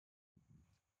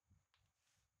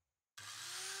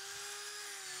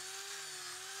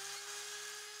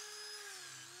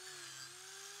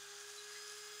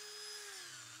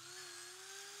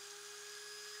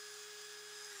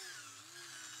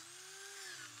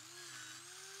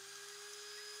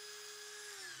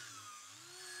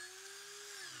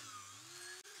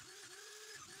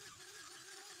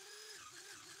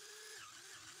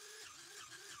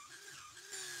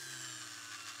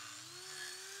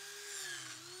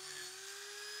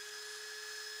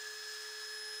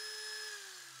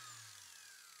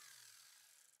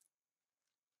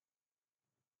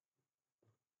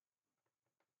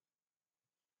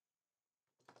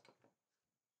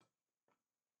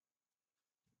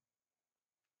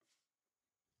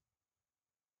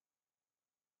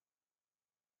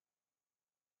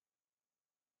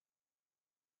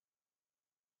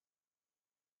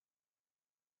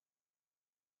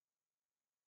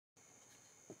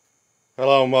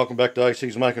Hello and welcome back to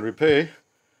AC's Make and Repair.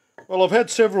 Well, I've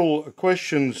had several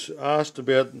questions asked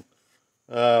about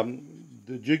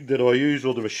the jig that I use,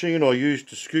 or the machine I use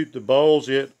to scoop the bowls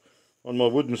out on my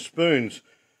wooden spoons.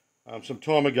 Some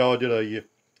time ago I did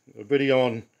a video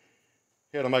on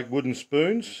how to make wooden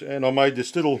spoons, and I made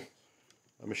this little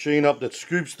machine up that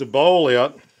scoops the bowl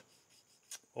out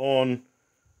on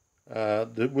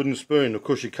the wooden spoon. Of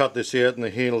course, you cut this out and the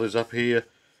handle is up here.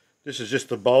 This is just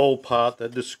the bowl part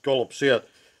that just scallops out.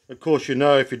 Of course, you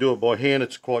know, if you do it by hand,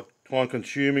 it's quite time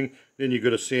consuming. Then you've got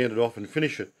to sand it off and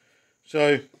finish it.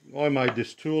 So I made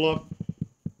this tool up,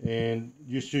 and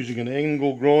just using an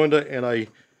angle grinder and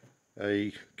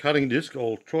a cutting disc.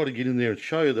 I'll try to get in there and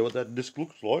show you what that disc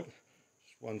looks like.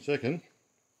 Just 1 second.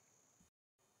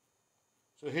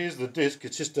 So here's the disc.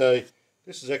 It's just this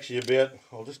is actually about,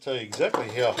 I'll just tell you exactly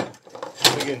how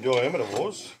big in diameter it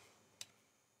was.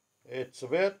 It's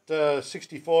about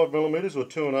 65 millimeters or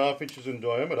 2.5 inches in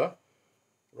diameter,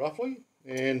 roughly.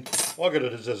 And I got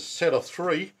it as a set of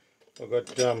 3. I've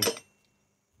got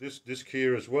this disc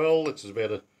here as well. It's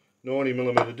about a 90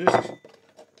 millimeter disc,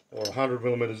 or 100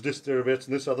 millimeters disc thereabouts,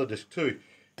 and this other disc too.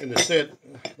 In the set,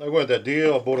 they weren't that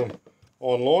dear. I bought them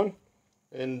online,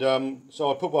 and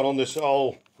so I put one on this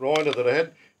old grinder that I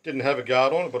had. Didn't have a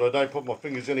guard on it, but I don't put my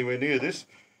fingers anywhere near this.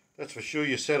 That's for sure.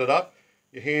 You set it up.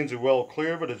 Your hands are well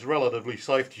clear, but it's relatively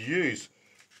safe to use,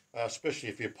 especially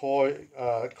if you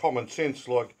apply common sense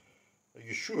like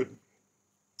you should.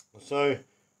 So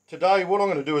today what I'm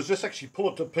going to do is just actually pull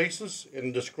it to pieces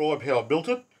and describe how I built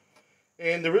it.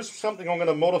 And there is something I'm going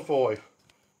to modify,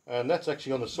 and that's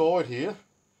actually on the side here.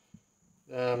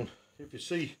 If you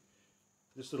see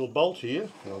this little bolt here,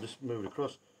 I'll just move it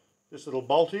across, this little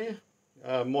bolt here,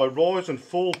 my rise and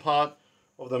fall part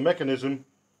of the mechanism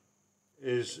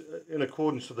is in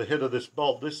accordance to the head of this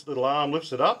bolt. This little arm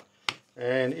lifts it up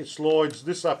and it slides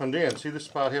this up and down. See this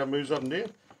part, how it moves up and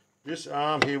down? This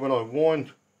arm here, when I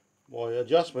wind my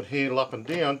adjustment handle up and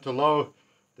down to lower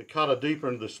the cutter deeper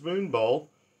into the spoon bowl,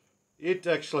 it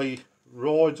actually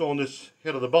rides on this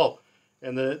head of the bolt,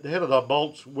 and the head of the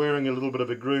bolt's wearing a little bit of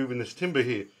a groove in this timber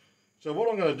here. So what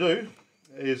I'm going to do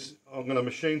is I'm going to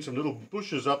machine some little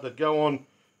bushes up that go on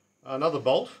another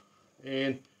bolt,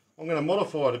 and I'm going to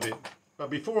modify it a bit. But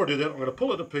before I do that, I'm going to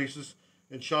pull it to pieces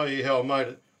and show you how I made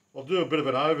it. I'll do a bit of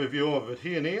an overview of it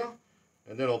here now,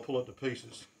 and then I'll pull it to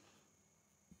pieces.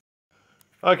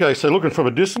 Okay, so looking from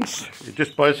a distance, it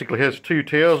just basically has 2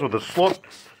 towers with a slot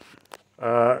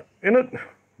in it,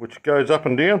 which goes up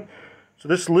and down. So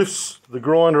this lifts the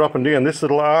grinder up and down, this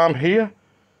little arm here.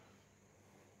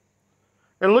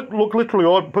 And look, literally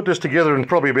I put this together in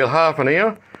probably about half an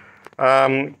hour.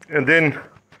 And then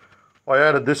I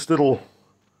added this little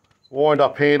wind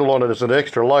up handle on it as an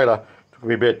extra later. It took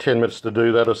me about 10 minutes to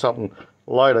do that or something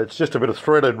later. It's just a bit of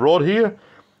threaded rod here.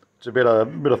 It's about a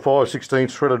bit of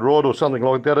 5/16 threaded rod or something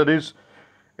like that it is.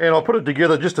 And I put it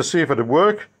together just to see if it would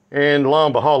work, and lo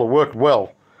and behold, it worked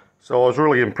well. So I was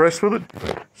really impressed with it.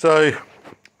 So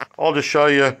I'll just show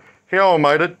you how I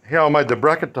made it, how I made the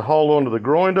bracket to hold onto the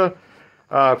grinder.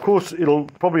 Of course, it'll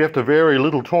probably have to vary a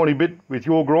little tiny bit with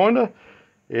your grinder.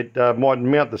 It might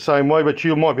mount the same way, but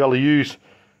you might be able to use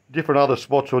different other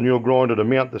spots on your grinder to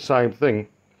mount the same thing.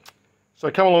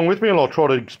 So come along with me and I'll try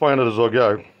to explain it as I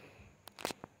go.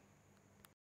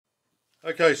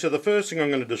 Okay, so the first thing I'm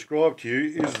going to describe to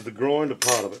you is the grinder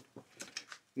part of it.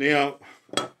 Now,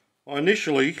 I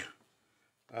initially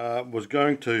was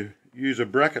going to use a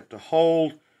bracket to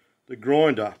hold the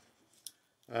grinder.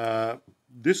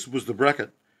 This was the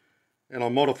bracket, and I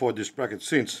modified this bracket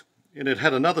since. And it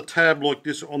had another tab like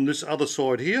this on this other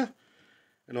side here.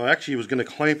 And I actually was going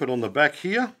to clamp it on the back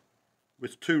here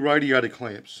with 2 radiator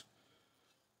clamps.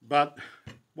 But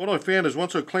what I found is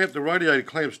once I clamped the radiator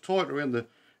clamps tight around the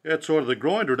outside of the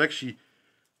grinder, it actually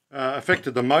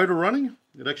affected the motor running.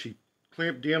 It actually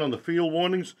clamped down on the field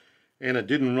windings, and it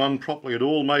didn't run properly at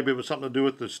all. Maybe it was something to do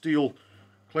with the steel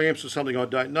clamps or something, I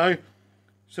don't know.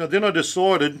 So then I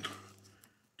decided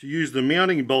to use the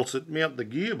mounting bolts that mount the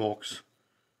gearbox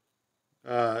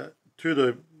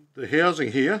to the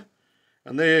housing here.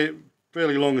 And they're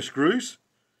fairly long screws,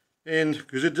 and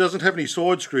because it doesn't have any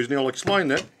side screws. Now I'll explain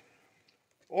that.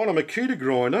 On a Makita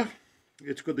grinder,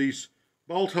 it's got these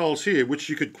bolt holes here which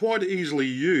you could quite easily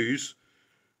use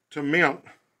to mount,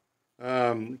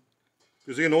 because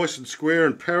they're nice and square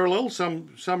and parallel.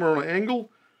 Some are on an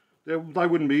angle. They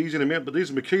wouldn't be easy to mount, but these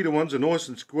Makita ones are nice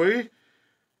and square.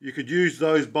 You could use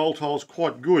those bolt holes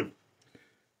quite good.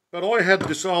 But I had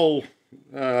this old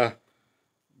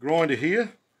grinder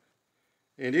here,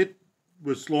 and it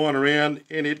was lying around,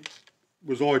 and it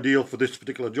was ideal for this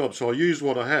particular job, so I used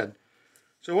what I had.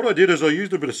 So what I did is I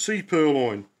used a bit of sea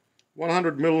purloin,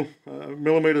 100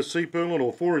 millimeter sea purloin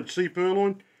or 4-inch sea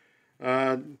purloin,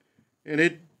 and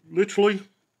it literally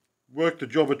worked the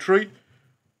job a treat.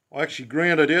 I actually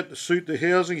ground it out to suit the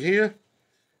housing here,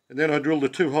 and then I drilled the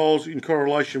 2 holes in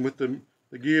correlation with the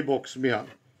gearbox mount.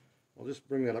 I'll just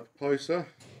bring that up closer.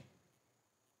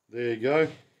 There you go.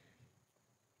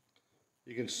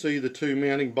 You can see the 2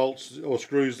 mounting bolts or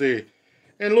screws there.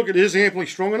 And look, it is amply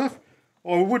strong enough.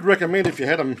 I would recommend if you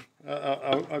had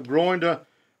a grinder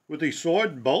with these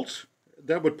side bolts,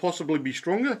 that would possibly be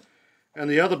stronger. And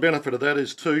the other benefit of that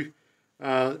is too,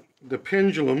 the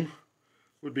pendulum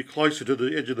would be closer to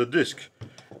the edge of the disc.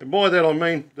 And by that I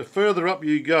mean, the further up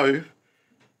you go,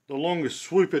 the longer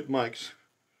swoop it makes.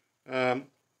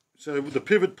 So the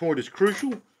pivot point is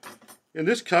crucial. In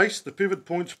this case, the pivot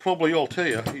point's probably, I'll tell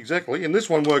you exactly, and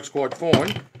this one works quite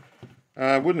fine.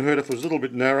 Wouldn't hurt if it was a little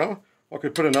bit narrower. I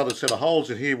could put another set of holes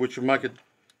in here which would make it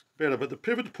better, but the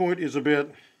pivot point is about,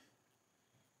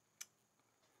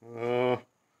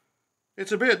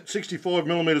 it's about 65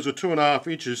 millimeters or 2.5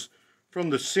 inches from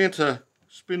the center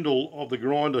spindle of the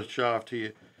grinder shaft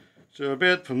here. So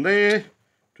about from there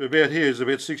to about here is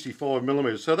about 65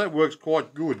 millimeters. So that works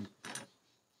quite good.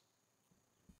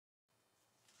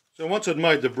 So once I'd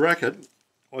made the bracket,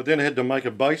 I then had to make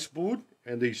a baseboard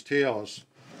and these towers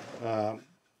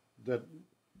that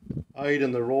aid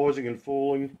in the rising and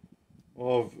falling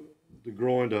of the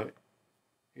grinder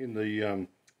in the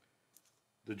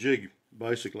jig,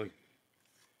 basically.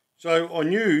 So I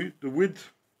knew the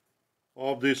width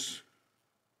of this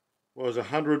was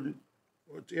 100,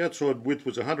 its outside width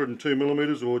was 102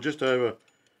 millimeters, or just over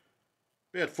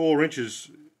about 4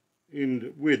 inches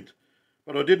in width.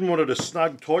 But I didn't want it a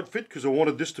snug tight fit because I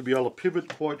wanted this to be able to pivot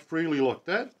quite freely like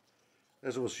that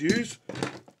as it was used.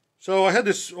 So I had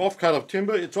this offcut of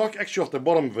timber. It's actually off the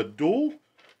bottom of a door.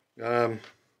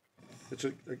 It's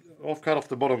an offcut off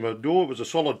the bottom of a door. It was a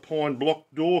solid pine block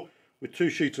door with 2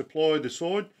 sheets of ply this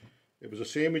side. It was a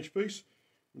sandwich piece.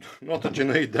 Not that you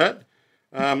need that.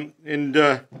 I think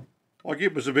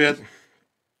it was about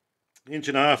 1.5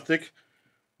 inches thick,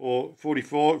 or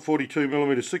 42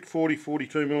 millimeters thick,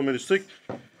 42 millimeters thick.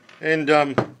 And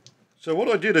so what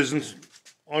I did is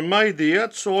I made the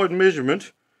outside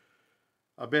measurement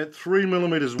about 3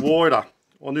 millimeters wider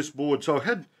on this board. So I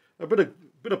had a bit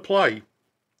of play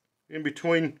in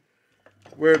between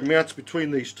where it mounts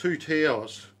between these 2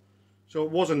 towers. So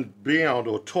it wasn't bound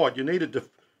or tight. You needed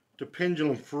to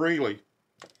pendulum freely.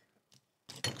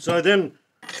 So then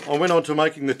I went on to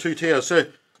making the 2 towers. So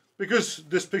because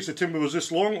this piece of timber was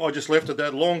this long, I just left it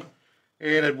that long,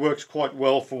 and it works quite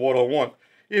well for what I want.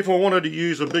 If I wanted to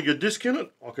use a bigger disc in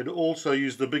it, I could also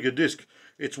use the bigger disc.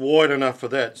 It's wide enough for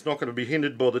that. It's not going to be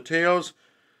hindered by the towers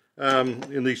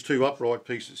in these 2 upright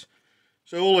pieces.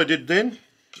 So all I did then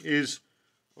is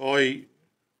I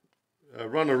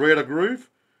run a router groove.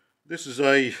 This is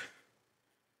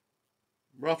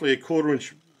roughly a 1/4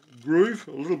 inch groove,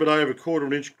 a little bit over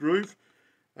 1/4 inch groove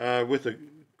with a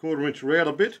 1/4 inch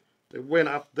router bit that went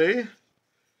up there,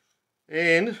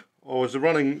 and I was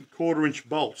running 1/4 inch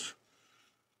bolts.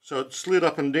 So it slid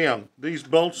up and down. These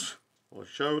bolts, I'll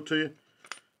show it to you,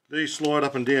 these slide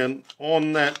up and down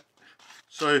on that,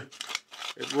 so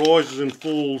it rises and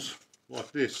falls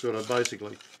like this, sort of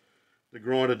basically. The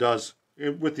grinder does,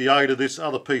 with the aid of this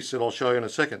other piece that I'll show you in a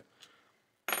second.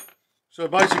 So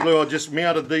basically I just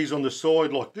mounted these on the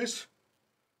side like this.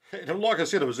 And like I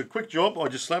said, it was a quick job. I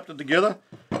just slapped it together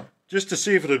just to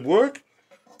see if it would work.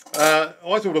 I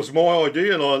thought it was my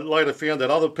idea, and I later found that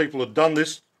other people had done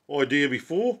this idea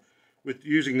before with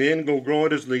using the angle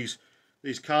grinders and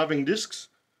these carving discs.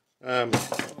 I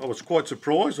was quite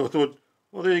surprised. I thought,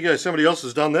 well, there you go, somebody else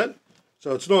has done that.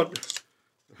 So it's not,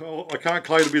 I can't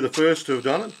claim to be the first to have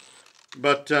done it,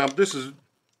 but this is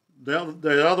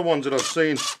the other ones that I've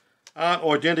seen aren't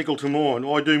identical to mine.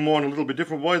 I do mine a little bit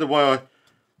different way. The way I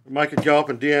make it go up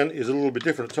and down is a little bit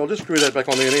different. So I'll just screw that back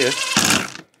on there here.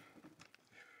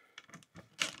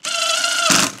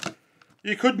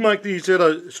 You could make these out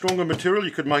of stronger material.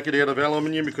 You could make it out of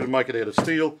aluminium. You could make it out of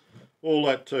steel. All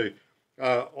that too.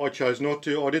 I chose not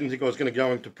to. I didn't think I was going to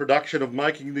go into production of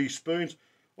making these spoons.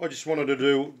 I just wanted to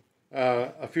do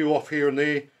a few off here and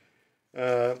there.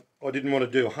 I didn't want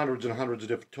to do hundreds and hundreds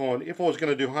at a time. If I was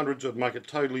going to do hundreds, I'd make it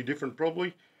totally different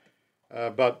probably.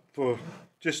 But for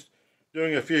just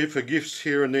doing a few for gifts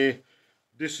here and there,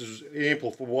 this is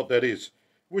ample for what that is.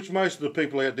 Which most of the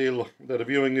people out there that are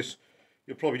viewing this,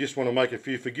 you'll probably just want to make a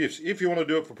few for gifts. If you want to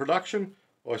do it for production,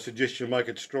 I suggest you make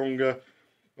it stronger.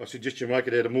 I suggest you make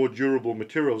it out of more durable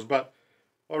materials. But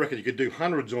I reckon you could do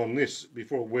hundreds on this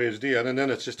before it wears down, and then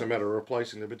it's just a matter of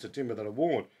replacing the bits of timber that are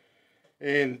worn.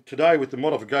 And today, with the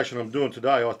modification I'm doing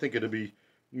today, I think it'll be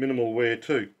minimal wear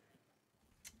too.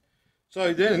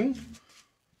 So then,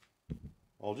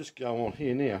 I'll just go on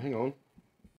here now, hang on.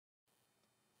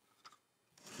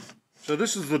 So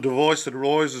this is the device that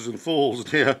rises and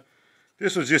falls. Now,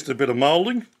 this was just a bit of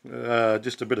moulding,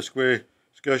 just a bit of square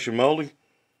Scotia moulding.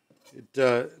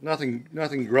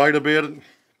 Nothing great about it.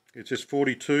 It's just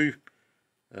 42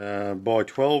 by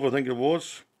 12, I think it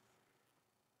was.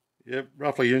 Yep,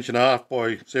 roughly 1.5 inches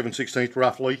by 7/16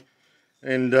 roughly.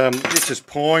 And it's just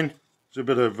pine. There's a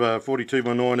bit of 42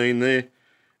 by 19 there.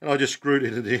 And I just screwed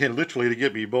it in there literally to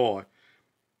get me by.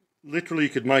 Literally, you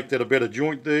could make that a better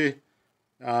joint there.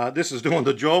 This is doing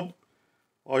the job.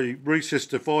 I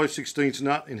recessed a 5/16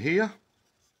 nut in here.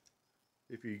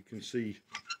 If you can see,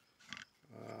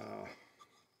 I'll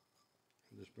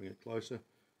just bring it closer.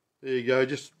 There you go,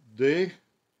 just there.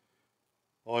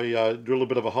 I drill a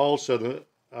bit of a hole so the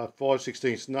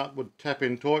 5/16 nut would tap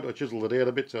in tight. I chiseled it out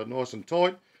a bit so it's nice and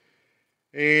tight.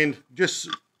 And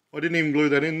I didn't even glue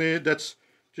that in there. That's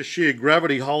just sheer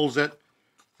gravity holds the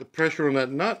pressure on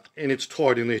that nut, and it's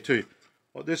tight in there too.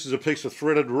 This is a piece of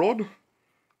threaded rod,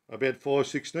 about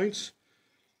 5/16.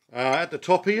 At the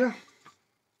top here,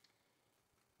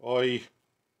 I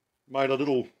made a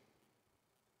little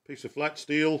piece of flat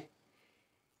steel,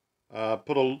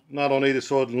 put a nut on either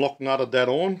side and lock nutted that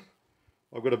on.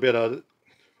 I've got about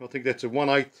I think that's a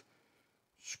 1/8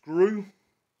 screw,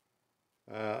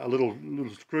 a little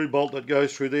screw bolt that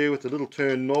goes through there with a little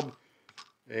turn knob,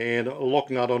 and a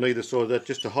lock nut on either side of that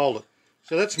just to hold it.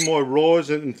 So that's my rise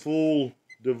and fall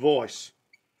device,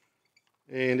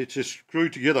 and it's just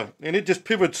screwed together, and it just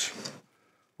pivots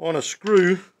on a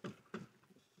screw.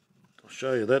 I'll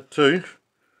show you that too.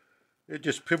 It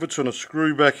just pivots on a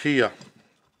screw back here,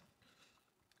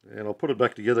 and I'll put it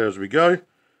back together as we go.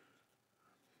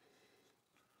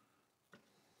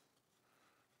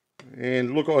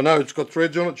 And look, I know it's got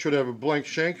threads on it, should have a blank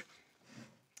shank,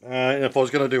 and if I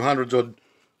was going to do hundreds, I'd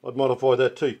modify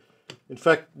that too. In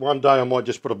fact, one day I might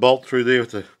just put a bolt through there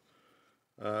with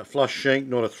a flush shank,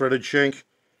 not a threaded shank,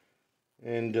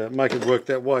 and make it work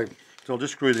that way. So I'll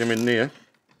just screw them in there.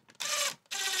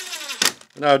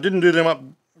 Now I didn't do them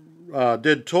up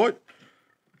dead tight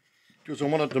because I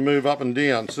want it to move up and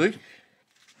down, see?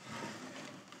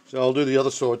 So I'll do the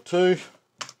other side too.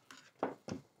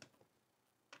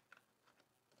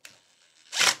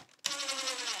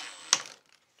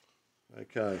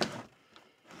 Okay,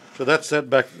 so that's that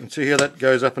back, and see how that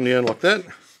goes up and down like that.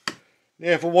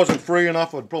 Now if it wasn't free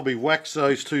enough, I'd probably wax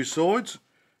those two sides,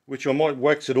 which I might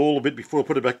wax it all a bit before I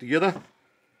put it back together.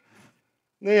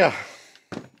 Now,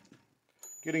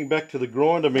 getting back to the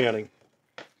grinder mounting.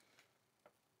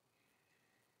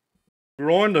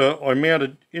 Grinder I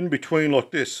mounted in between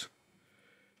like this.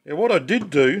 Now what I did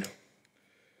do,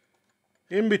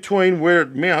 in between where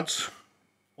it mounts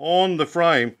on the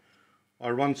frame, I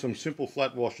run some simple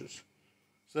flat washers.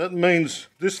 So that means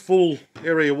this full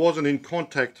area wasn't in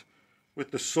contact with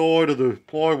the side of the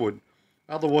plywood.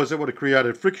 Otherwise that would have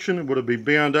created friction, it would have been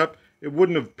bound up, it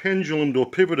wouldn't have pendulumed or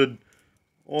pivoted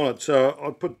on it. So I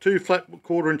put two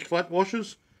 1/4 inch flat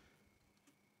washers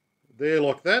there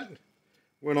like that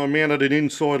when I mounted it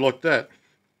inside like that.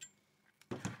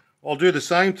 I'll do the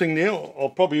same thing now. I'll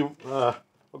probably,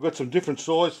 I've got some different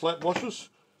size flat washers.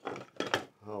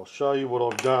 I'll show you what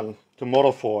I've done to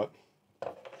modify it.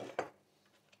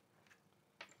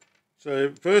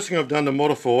 So first thing I've done to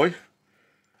modify,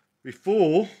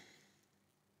 before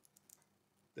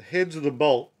the heads of the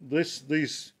bolt,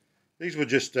 these were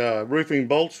just roofing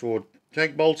bolts, or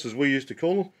tank bolts as we used to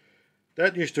call them.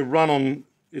 That used to run on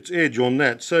its edge on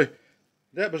that, so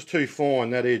that was too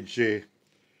fine, that edge there.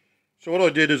 So what I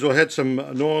did is I had some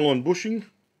nylon bushing,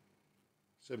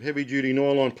 some heavy duty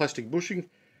nylon plastic bushing,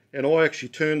 and I actually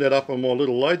turned that up on my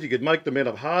little lathe. You could make them out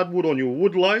of hardwood on your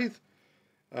wood lathe.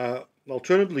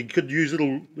 Alternatively, you could use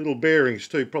little bearings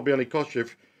too. Probably only cost you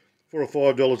 $4 or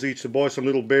 $5 each to buy some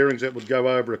little bearings that would go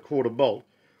over a 1/4 bolt.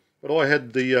 But I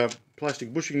had the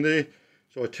plastic bushing there,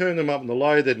 so I turned them up in the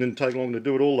lathe. It didn't take long to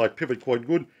do it all. They pivot quite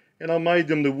good, and I made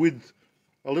them the width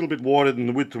a little bit wider than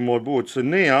the width of my board. So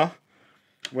now,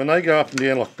 when they go up and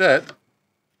down like that,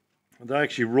 they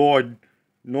actually ride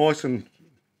nice and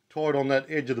tight on that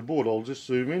edge of the board. I'll just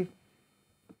zoom in.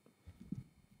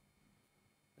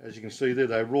 As you can see there,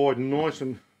 they ride nice,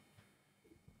 and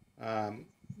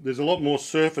there's a lot more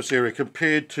surface area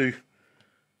compared to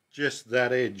just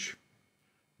that edge.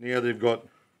 Now they've got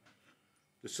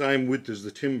the same width as the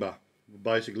timber.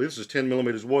 Basically, this is 10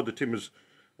 millimeters wide. The timber's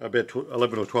about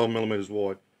 11 or 12 millimeters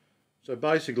wide. So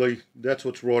basically, that's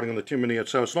what's riding on the timber now.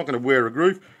 So it's not going to wear a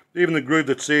groove. Even the groove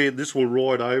that's there, this will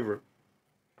ride over it.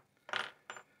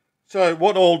 So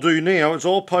what I'll do now is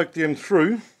I'll poke them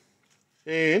through,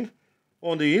 and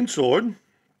on the inside,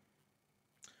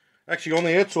 actually on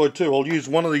the outside too, I'll use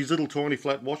one of these little tiny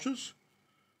flat washers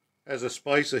as a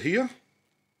spacer here.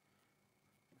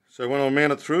 So when I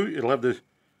mount it through, it'll have the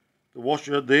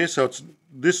washer there, so it's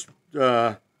this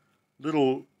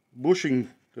little bushing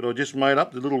that I just made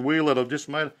up, the little wheel that I've just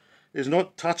made, is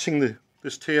not touching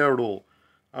this tower at all.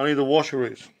 Only the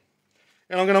washer is.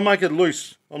 And I'm going to make it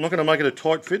loose. I'm not going to make it a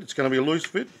tight fit. It's going to be a loose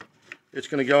fit. It's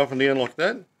going to go up and down like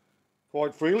that,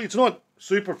 quite freely. It's not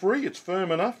super free. It's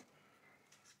firm enough.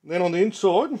 And then on the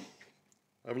inside,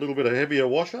 I have a little bit of heavier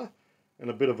washer and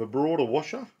a bit of a broader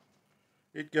washer.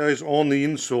 It goes on the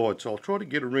inside. So I'll try to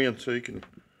get around so you can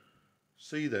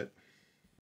see that.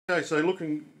 Okay, so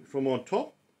looking from on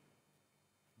top,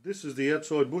 this is the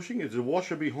outside bushing. There's a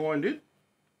washer behind it.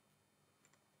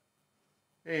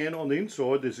 And on the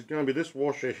inside, there's going to be this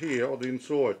washer here on the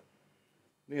inside.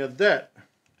 Now that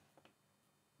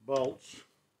bolts,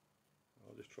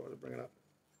 I'll just try to bring it up,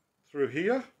 through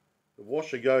here. The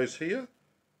washer goes here.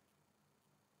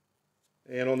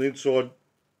 And on the inside,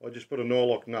 I just put a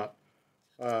nylock nut,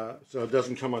 so it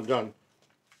doesn't come undone.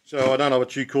 So I don't know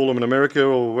what you call them in America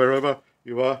or wherever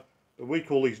you are, but we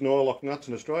call these nylock nuts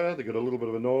in Australia. They've got a little bit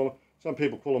of a nylon. Some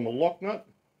people call them a lock nut,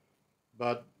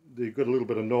 but they've got a little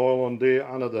bit of nylon there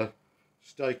under the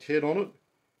staked head on it,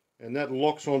 and that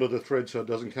locks onto the thread so it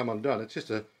doesn't come undone. It's just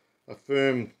a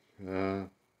firm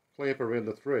clamp around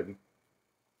the thread.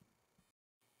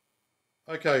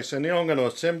 Okay, so now I'm going to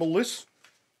assemble this,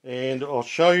 and I'll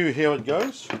show you how it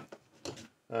goes.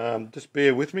 Just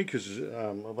bear with me because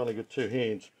I've only got two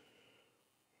hands.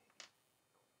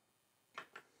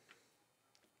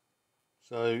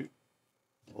 So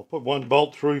I'll put one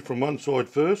bolt through from one side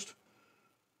first,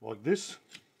 like this,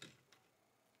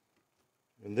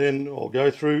 and then I'll go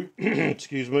through,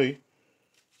 excuse me,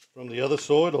 from the other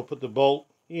side. I'll put the bolt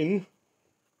in,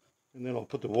 and then I'll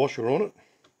put the washer on it.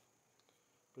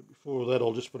 But before that,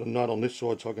 I'll just put a nut on this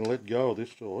side so I can let go of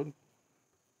this side.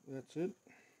 That's it.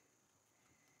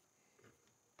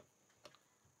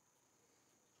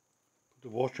 Put the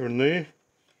washer in there.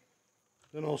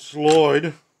 Then I'll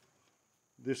slide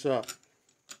this up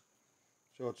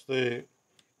so it's there.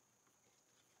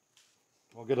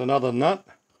 I'll get another nut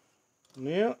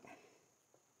now,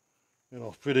 and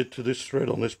I'll fit it to this thread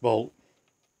on this bolt.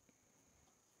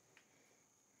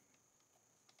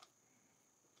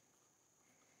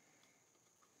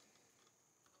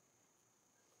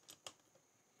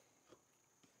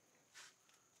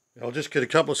 I'll just get a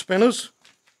couple of spinners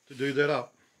to do that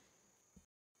up.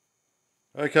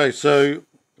 Okay, so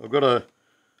I've got a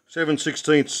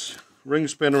 7/16 ring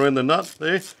spinner in the nut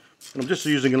there, and I'm just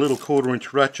using a little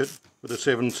 1/4" ratchet with a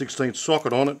 7/16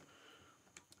 socket on it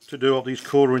to do up these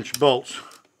 1/4" bolts.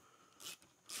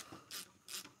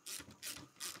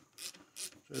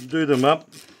 So do them up.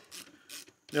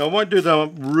 Now I won't do them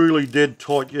up really dead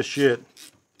tight just yet,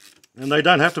 and they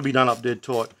don't have to be done up dead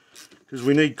tight because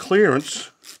we need clearance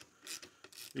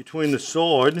between the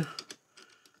side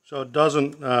so it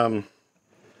doesn't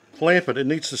clamp it. It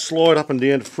needs to slide up and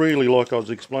down freely like I was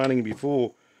explaining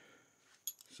before.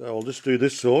 So I'll just do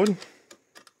this side.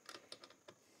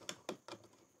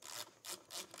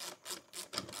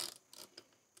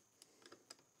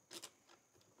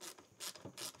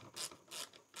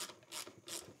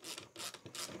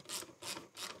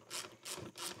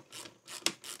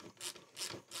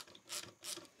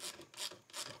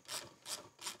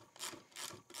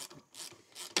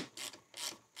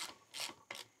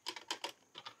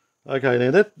 Okay,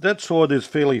 now that side is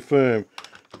fairly firm.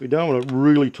 We don't want it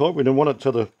really tight. We don't want it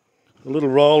to the little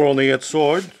roller on the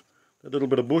outside, that little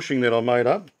bit of bushing that I made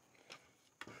up.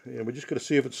 And we just got to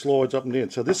see if it slides up and down.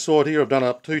 So this side here I've done it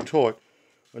up too tight.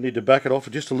 I need to back it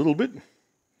off just a little bit.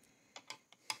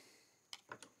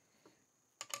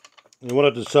 You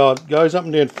want it to, so it goes up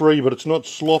and down free, but it's not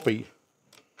sloppy.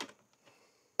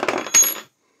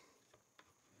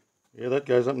 Yeah, that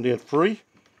goes up and down free.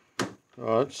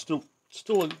 Alright, it's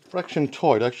still a fraction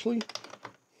tight actually.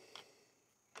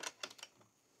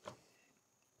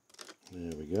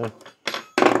 There we go.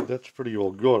 That's pretty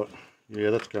well got it. Yeah,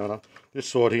 that's going up. This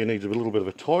side here needs a little bit of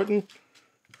a tighten.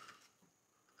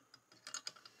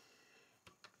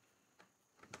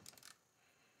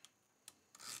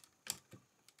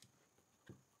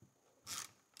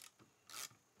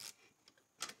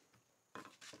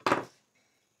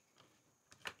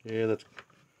 Yeah, that's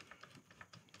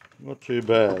not too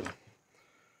bad.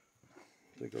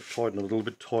 I think I'll tighten it a little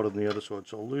bit tighter than the other side,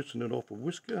 so I'll loosen it off a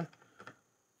whisker.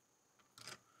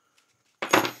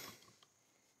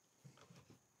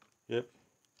 Yep,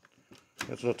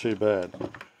 that's not too bad.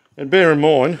 And bear in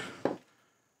mind,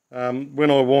 when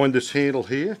I wind this handle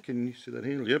here, can you see that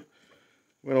handle? Yep.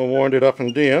 When I wind it up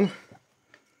and down,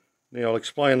 now I'll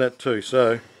explain that too.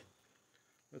 So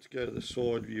let's go to the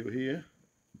side view here.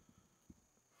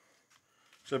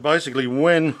 So basically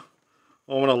when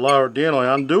I want to lower it down,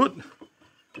 I undo it,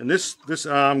 and this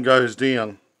arm goes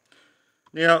down.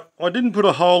 Now I didn't put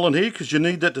a hole in here because you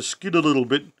need that to skid a little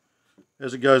bit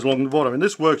as it goes along the bottom, and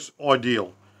this works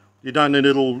ideal. You don't need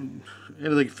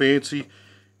anything fancy.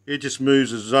 It just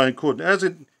moves as its own could. As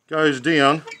it goes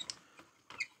down,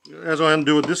 as I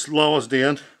undo it, this lowers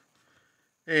down,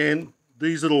 and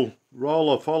these little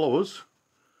roller followers,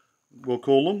 we'll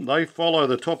call them, they follow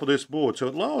the top of this board, so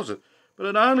it lowers it. But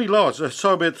it only lowers,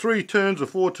 so about 3 turns or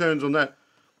 4 turns on that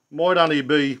might only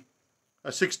be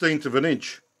a 1/16 of an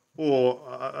inch, or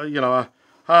you know, a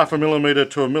half a millimetre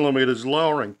to a millimetre's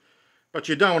lowering. But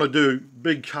you don't want to do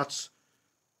big cuts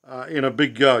in a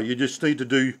big go. You just need to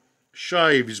do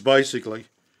shaves basically.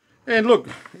 And look,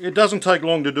 it doesn't take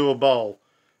long to do a bowl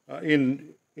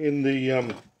in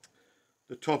the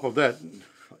top of that.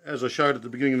 As I showed at the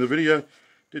beginning of the video,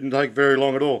 didn't take very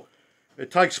long at all. It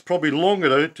takes probably longer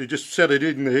though to just set it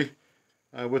in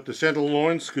there with the centre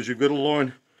lines, because you've got a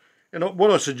line. And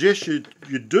what I suggest you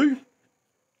do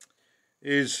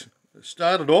is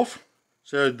start it off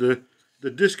so the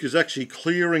disc is actually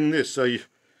clearing this. So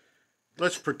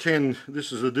let's pretend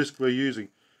this is the disc we're using.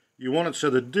 You want it so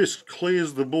the disc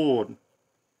clears the board,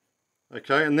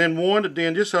 okay, and then wind it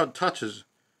down just so it touches.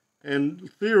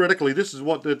 And theoretically this is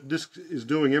what the disc is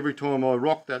doing every time I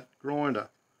rock that grinder.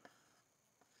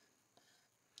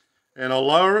 And I'll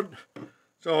lower it,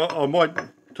 so I might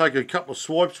take a couple of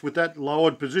swipes with that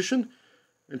lowered position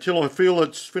until I feel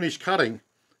it's finished cutting.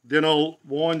 Then I'll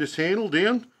wind this handle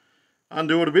down,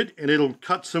 undo it a bit, and it'll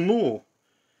cut some more.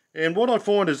 And what I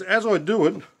find is as I do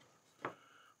it,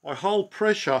 I hold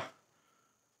pressure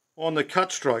on the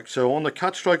cut stroke. So on the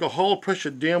cut stroke I hold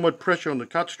pressure, downward pressure on the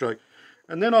cut stroke,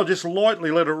 and then I'll just lightly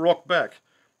let it rock back.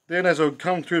 Then as I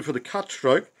come through for the cut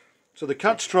stroke, so the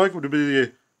cut stroke would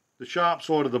be the sharp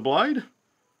side of the blade,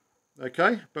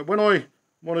 okay, but when I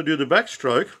want to do the back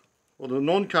stroke, or the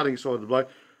non-cutting side of the blade,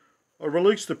 I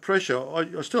release the pressure.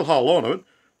 I still hold on to it,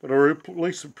 but I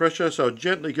release the pressure so it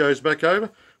gently goes back over.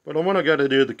 But when I go to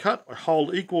do the cut, I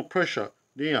hold equal pressure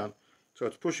down, so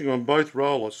it's pushing on both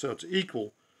rollers, so it's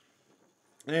equal.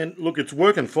 And look, it's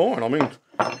working fine. I mean,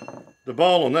 the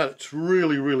bowl on that, it's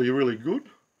really, really, really good.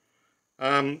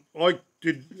 I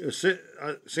did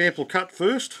a sample cut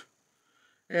first,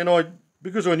 and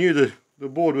because I knew the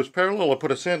board was parallel, I put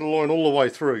a centre line all the way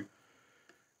through,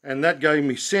 and that gave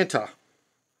me centre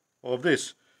of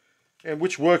this, and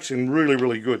which works in really,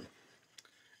 really good.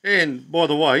 And by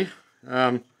the way,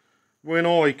 when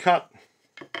I cut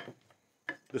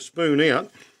the spoon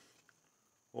out,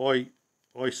 I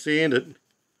sand it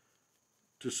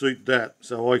to suit that.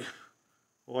 So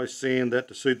I sand that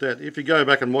to suit that. If you go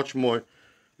back and watch my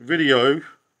video,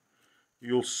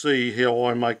 you'll see how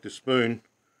I make the spoon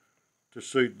to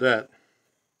suit that.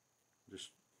 Just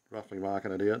roughly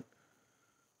marking it out.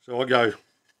 So I go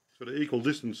sort of equal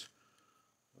distance,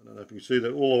 I don't know if you can see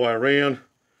that, all the way around.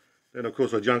 Then of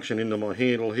course I junction into my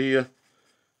handle here,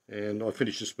 and I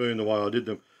finish the spoon the way I did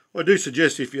them. I do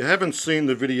suggest, if you haven't seen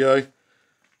the video,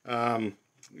 it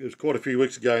was quite a few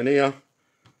weeks ago now,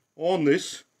 on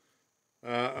this,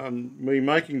 me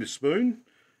making the spoon,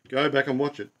 go back and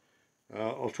watch it.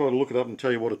 I'll try to look it up and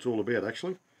tell you what it's all about,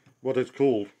 actually, what it's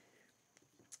called.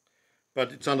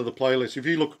 But it's under the playlist. If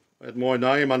you look at my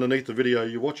name underneath the video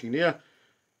you're watching now,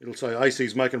 it'll say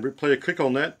AC's Making Brick Player. Click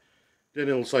on that, then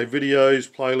it'll say videos,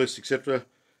 playlists, etc.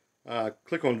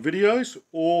 Click on videos,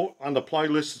 or under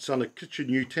playlists it's under kitchen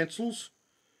utensils.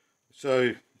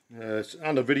 So it's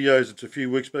under videos, it's a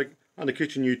few weeks back. Under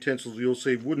kitchen utensils you'll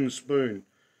see wooden spoon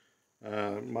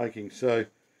making. So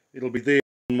it'll be there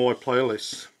on my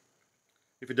playlists.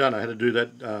 If you don't know how to do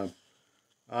that,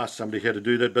 ask somebody how to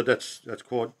do that, but that's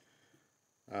quite,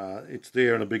 it's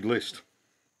there in a big list.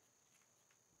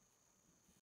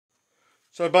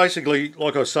 So basically,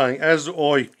 like I was saying, as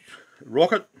I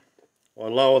rock it, I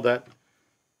lower that.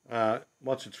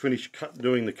 Once it's finished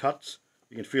doing the cuts,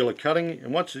 you can feel it cutting,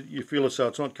 and once you feel it so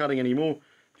it's not cutting anymore,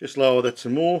 just lower that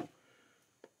some more,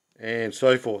 and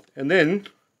so forth. And then,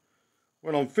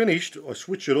 when I'm finished, I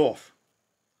switch it off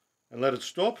and let it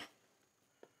stop.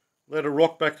 Let it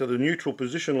rock back to the neutral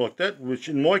position like that, which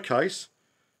in my case,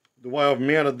 the way I've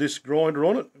mounted this grinder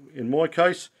on it, in my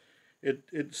case,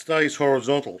 it stays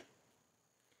horizontal,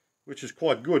 which is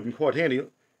quite good and quite handy.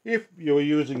 If you're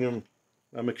using a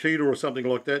Makita or something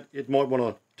like that, it might want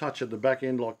to touch at the back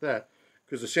end like that,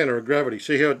 because the centre of gravity,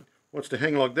 see how it wants to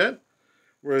hang like that?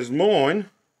 Whereas mine,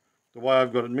 the way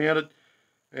I've got it mounted,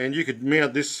 and you could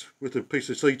mount this with a piece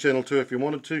of C-channel too if you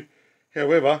wanted to.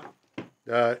 However,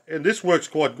 and this works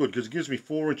quite good because it gives me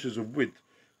 4 inches of width.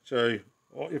 So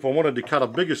if I wanted to cut a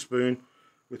bigger spoon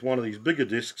with one of these bigger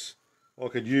discs, I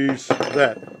could use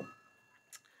that.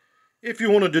 If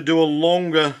you wanted to do a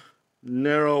longer,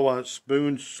 narrower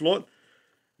spoon slot,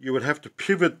 you would have to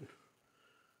pivot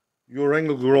your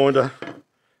angle grinder.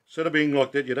 Instead of being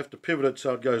like that, you'd have to pivot it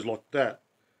so it goes like that,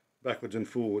 backwards and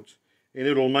forwards. And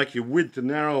it'll make your width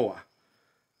narrower.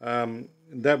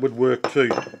 That would work too.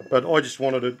 But I just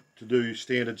wanted it to do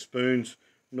standard spoons,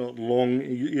 not long,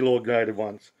 elongated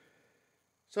ones.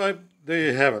 So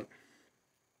there you have it.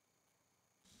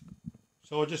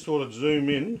 So I just thought I'd zoom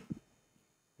in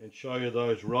and show you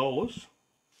those rollers.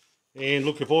 And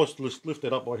look, if I was to lift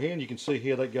that up by hand, you can see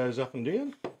how that goes up and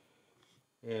down.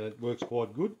 And it works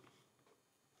quite good.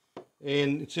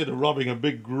 And instead of rubbing a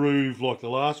big groove like the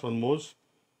last one was,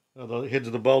 the heads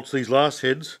of the bolts, these last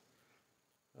heads,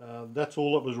 that's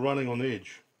all that was running on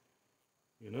edge,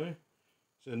 you know.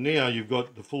 So now you've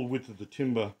got the full width of the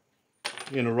timber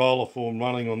in a roller form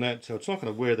running on that, so it's not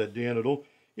going to wear that down at all.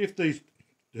 If these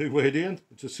do wear down,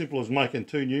 it's as simple as making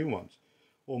 2 new ones,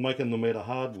 or making them out of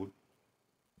hardwood.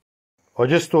 I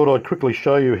just thought I'd quickly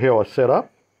show you how I set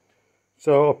up.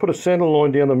 So I put a center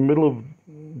line down the middle of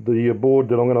the board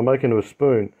that I'm going to make into a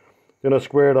spoon. Then I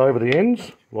square it over the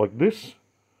ends, like this.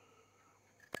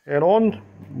 And on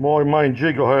my main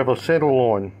jig I have a center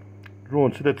line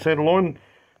drawn. See that center line?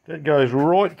 That goes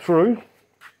right through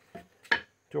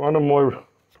to under my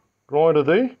grinder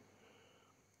there.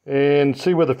 And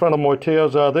see where the front of my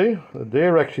towers are there?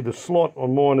 They're actually the slot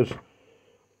on mine is...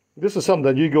 This is something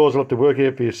that you guys will have to work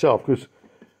out for yourself, because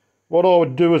what I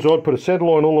would do is I'd put a center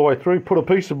line all the way through, put a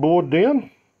piece of board down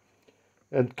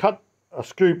and cut a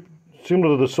scoop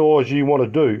similar to the size you want to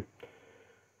do.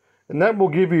 And that will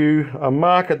give you a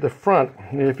mark at the front.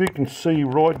 Now if you can see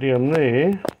right down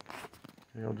there,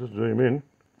 I'll just zoom in,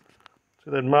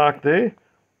 see that mark there?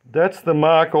 That's the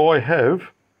mark I have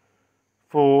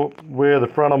for where the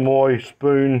front of my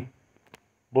spoon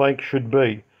blank should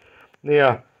be.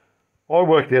 Now, I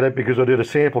worked that out because I did a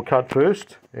sample cut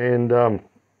first, and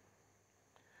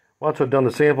once I'd done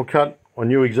the sample cut, I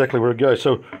knew exactly where it goes.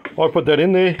 So I put that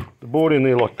in there, the board in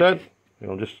there like that,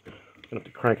 and I'm just going to have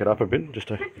to crank it up a bit just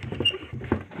to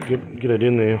get it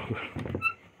in there.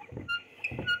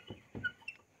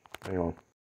 Hang on.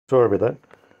 Sorry about that.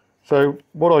 So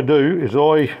what I do is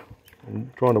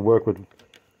I'm trying to work with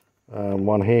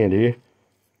one hand here.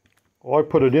 I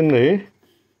put it in there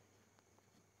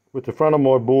with the front of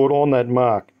my board on that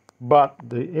mark, but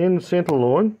the end center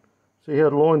line, see how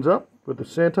it lines up with the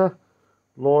center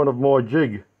line of my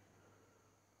jig.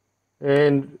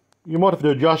 And you might have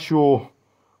to adjust your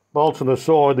bolts on the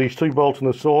side, these 2 bolts on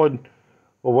the side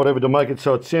or whatever, to make it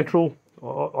so it's central.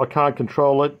 I can't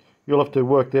control it. You'll have to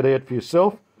work that out for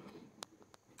yourself.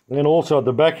 And then also at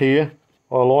the back here,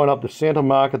 I line up the center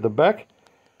mark at the back,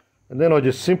 and then I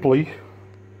just simply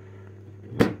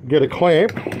get a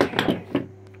clamp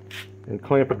and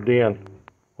clamp it down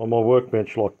on my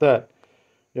workbench like that.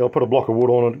 Now I'll put a block of wood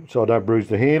on it so I don't bruise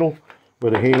the handle,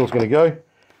 where the handle's going to go.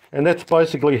 And that's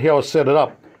basically how I set it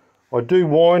up. I do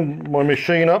wind my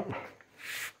machine up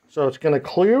so it's going to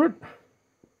clear it.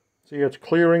 See how it's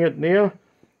clearing it now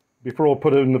before I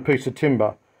put it in the piece of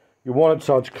timber. You want it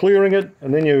so it's clearing it,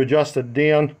 and then you adjust it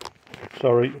down,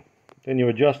 then you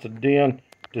adjust it down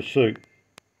to suit.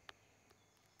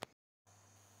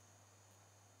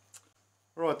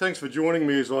 Alright, thanks for joining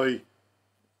me as I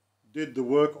did the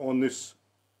work on this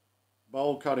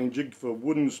bowl cutting jig for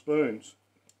wooden spoons.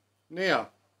 Now,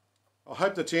 I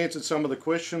hope that's answered some of the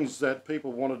questions that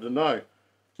people wanted to know,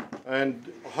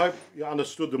 and I hope you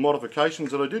understood the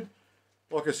modifications that I did.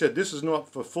 Like I said, this is not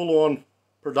for full-on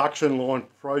production line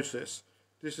process.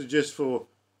 This is just for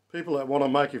people that want to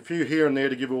make a few here and there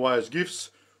to give away as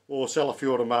gifts or sell a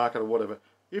few at a market or whatever.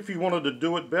 If you wanted to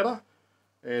do it better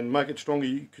and make it stronger,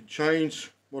 you could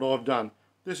change what I've done.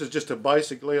 This is just a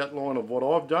basic outline of what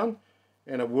I've done,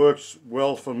 and it works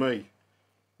well for me.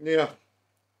 Now,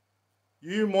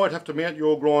 you might have to mount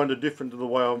your grinder different to the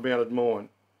way I've mounted mine.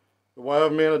 The way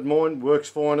I've mounted mine works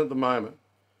fine at the moment.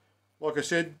 Like I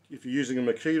said, if you're using a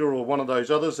Makita or one of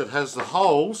those others that has the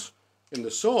holes in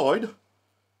the side,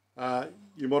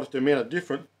 you might have to mount it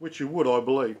different, which you would, I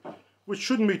believe, which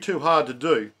shouldn't be too hard to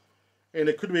do. And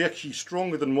it could be actually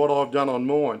stronger than what I've done on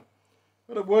mine.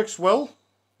 But it works well,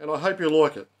 and I hope you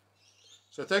like it.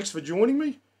 So thanks for joining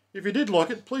me. If you did like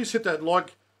it, please hit that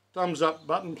like, thumbs up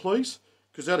button, please,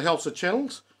 because that helps the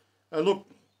channels. And look,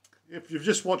 if you've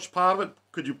just watched part of it,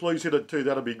 could you please hit it too?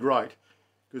 That'd be great.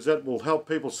 because that will help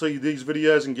people see these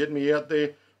videos and get me out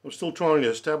there. I'm still trying to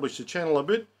establish the channel a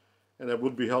bit, and that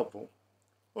would be helpful.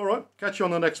 Alright, catch you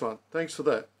on the next one. Thanks for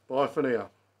that. Bye for now.